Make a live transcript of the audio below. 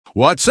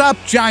What's up,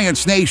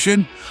 Giants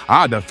Nation?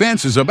 Our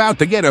defense is about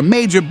to get a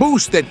major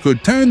boost that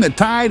could turn the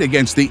tide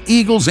against the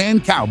Eagles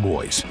and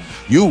Cowboys.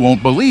 You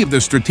won't believe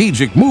the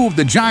strategic move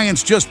the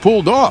Giants just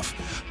pulled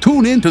off.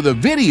 Tune into the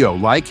video,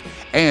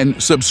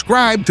 and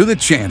subscribe to the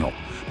channel.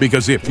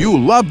 Because if you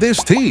love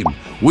this team,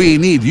 we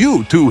need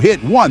you to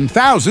hit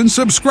 1,000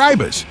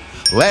 subscribers.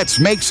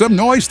 Let's make some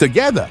noise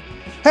together.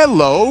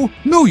 Hello,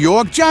 New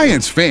York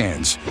Giants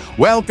fans.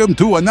 Welcome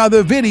to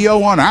another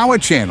video on our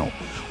channel,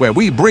 where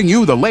we bring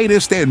you the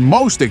latest and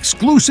most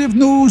exclusive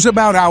news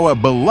about our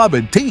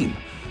beloved team.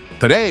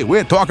 Today,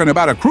 we're talking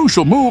about a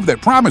crucial move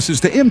that promises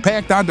to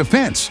impact our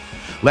defense.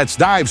 Let's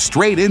dive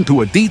straight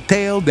into a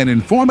detailed and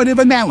informative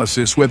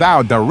analysis with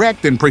our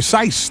direct and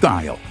precise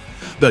style.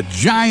 The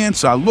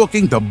Giants are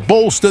looking to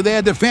bolster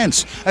their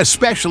defense,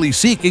 especially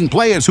seeking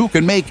players who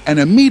can make an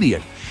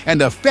immediate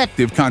and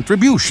effective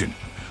contribution.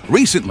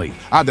 Recently,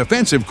 our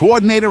defensive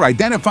coordinator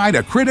identified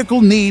a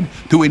critical need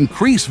to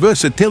increase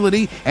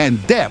versatility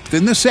and depth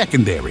in the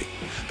secondary.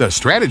 The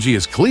strategy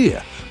is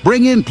clear.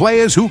 Bring in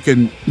players who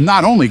can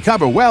not only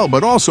cover well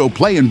but also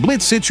play in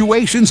blitz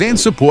situations and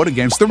support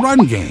against the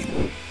run game.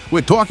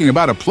 We're talking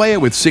about a player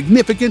with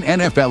significant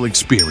NFL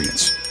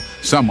experience,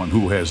 someone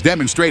who has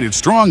demonstrated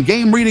strong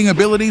game-reading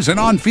abilities and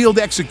on-field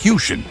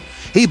execution.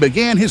 He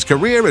began his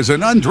career as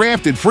an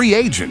undrafted free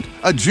agent,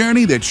 a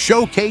journey that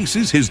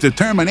showcases his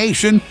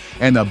determination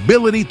and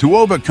ability to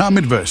overcome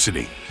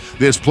adversity.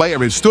 This player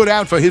has stood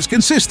out for his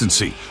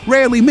consistency,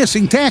 rarely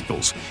missing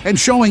tackles, and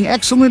showing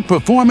excellent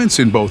performance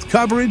in both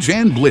coverage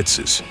and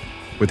blitzes.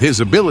 With his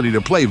ability to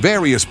play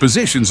various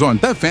positions on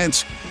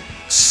defense,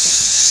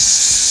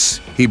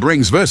 he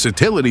brings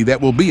versatility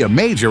that will be a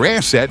major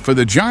asset for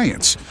the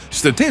Giants.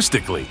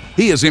 Statistically,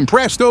 he has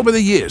impressed over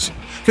the years,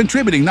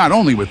 contributing not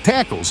only with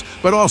tackles,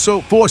 but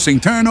also forcing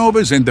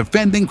turnovers and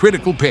defending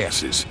critical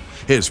passes.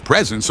 His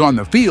presence on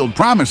the field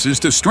promises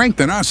to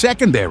strengthen our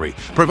secondary,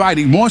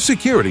 providing more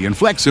security and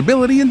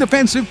flexibility in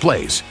defensive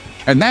plays.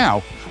 And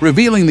now,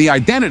 revealing the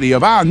identity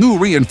of our new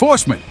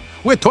reinforcement,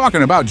 we're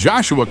talking about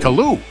Joshua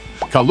Kalu.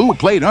 Kalu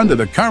played under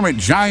the current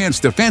Giants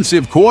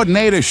defensive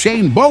coordinator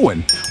Shane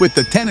Bowen with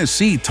the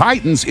Tennessee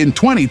Titans in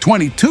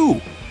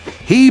 2022.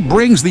 He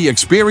brings the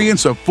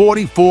experience of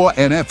 44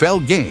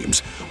 NFL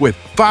games with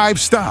 5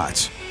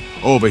 starts.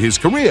 Over his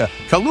career,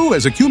 Kalu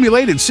has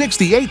accumulated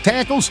 68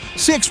 tackles,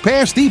 6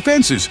 pass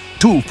defenses,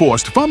 2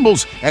 forced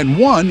fumbles, and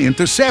 1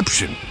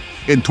 interception.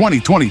 In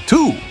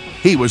 2022,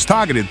 he was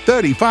targeted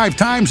 35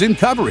 times in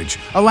coverage,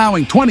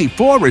 allowing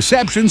 24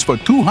 receptions for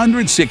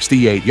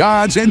 268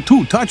 yards and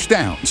 2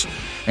 touchdowns.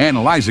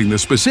 Analyzing the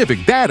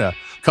specific data,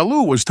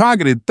 Kalu was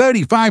targeted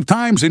 35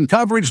 times in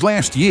coverage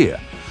last year,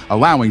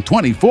 allowing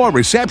 24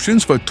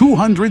 receptions for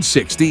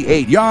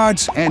 268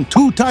 yards and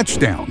 2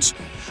 touchdowns.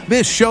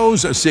 This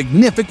shows a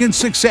significant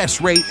success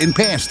rate in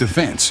pass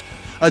defense.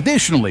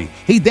 Additionally,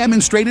 he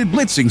demonstrated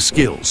blitzing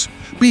skills,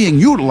 being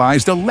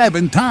utilized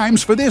 11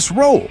 times for this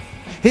role.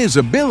 His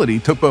ability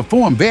to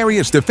perform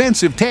various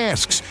defensive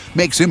tasks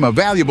makes him a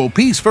valuable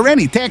piece for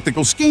any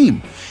tactical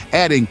scheme.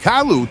 Adding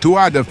Kalu to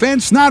our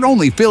defense not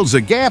only fills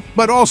a gap,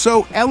 but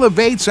also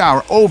elevates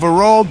our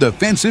overall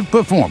defensive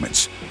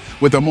performance.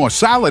 With a more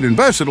solid and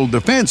versatile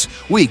defense,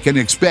 we can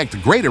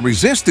expect greater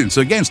resistance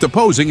against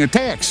opposing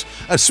attacks,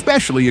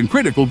 especially in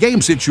critical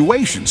game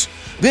situations.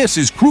 This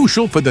is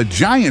crucial for the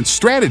Giants'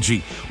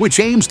 strategy,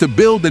 which aims to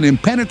build an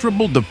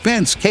impenetrable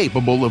defense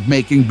capable of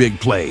making big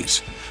plays.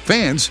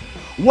 Fans,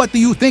 what do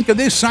you think of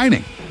this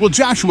signing? Will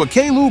Joshua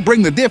Kalu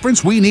bring the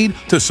difference we need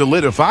to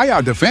solidify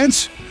our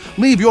defense?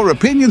 Leave your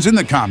opinions in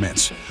the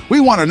comments.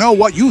 We want to know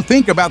what you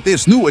think about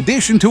this new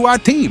addition to our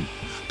team.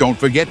 Don't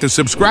forget to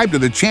subscribe to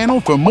the channel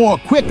for more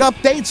quick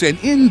updates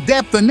and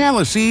in-depth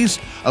analyses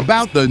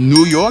about the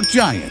New York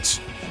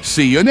Giants.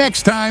 See you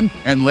next time,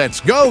 and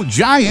let's go,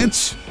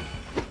 Giants!